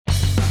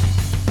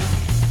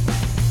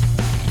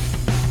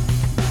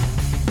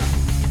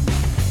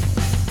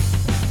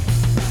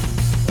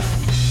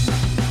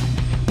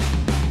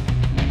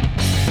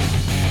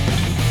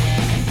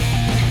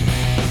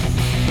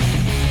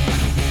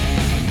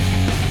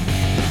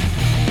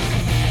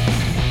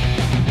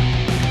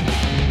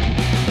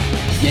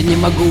Я не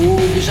могу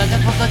убежать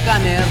от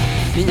фотокамер,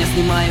 меня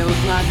снимают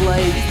нагло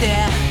и везде.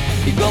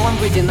 И голым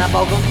выйти на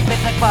балкон теперь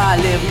так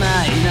палевно,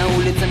 и на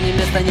улице мне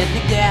места нет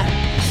нигде.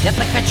 Я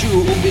так хочу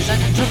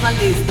убежать от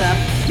журналистов,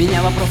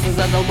 меня вопросы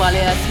задолбали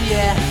о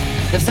семье.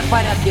 Да все в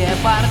порядке,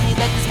 парни,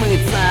 дайте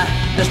смыться,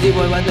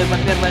 дождевой водой по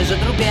первой же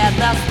трубе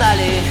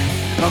достали.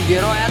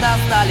 Рок-героя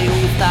достали,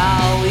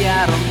 устал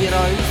я,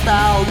 рок-герой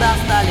устал,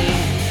 достали.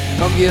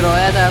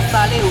 Рок-героя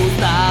достали,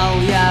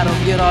 устал я,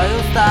 рок-герой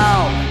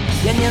устал.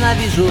 Я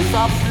ненавижу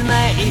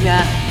собственное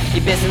имя, и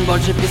песен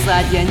больше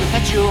писать я не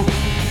хочу.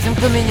 Всем,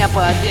 кто меня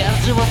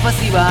поддерживал,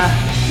 спасибо,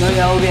 но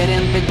я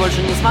уверен, петь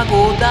больше не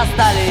смогу,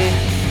 достали.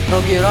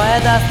 Рок-героя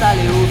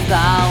достали,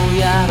 устал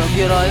я,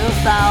 рок-герой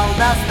устал,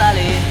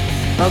 достали.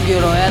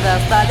 Рок-героя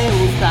достали,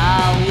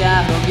 устал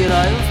я,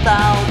 рок-герой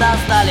устал,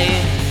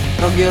 достали.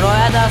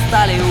 Рок-героя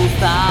достали,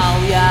 устал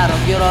я,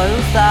 рок-герой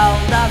устал,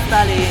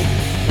 достали.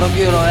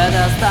 Рок-героя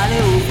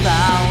достали,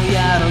 устал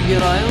я,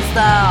 рок-герой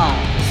устал.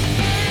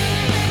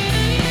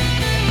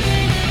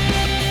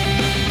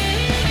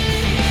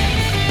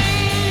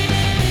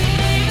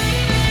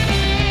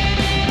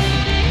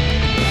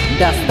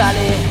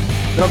 Достали,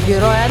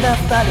 рок-героя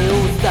достали,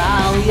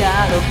 устал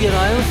я,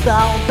 рок-герой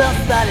устал,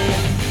 достали.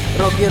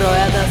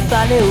 Рок-героя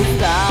достали,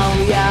 устал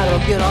я,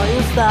 рок-герой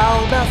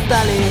устал,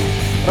 достали.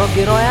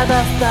 Рок-героя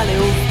достали,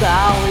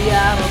 устал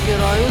я,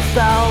 рок-герой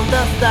устал,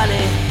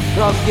 достали.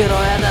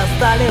 Рок-героя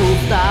достали,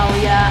 устал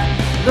я,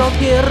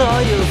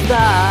 рок-герой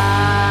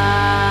устал.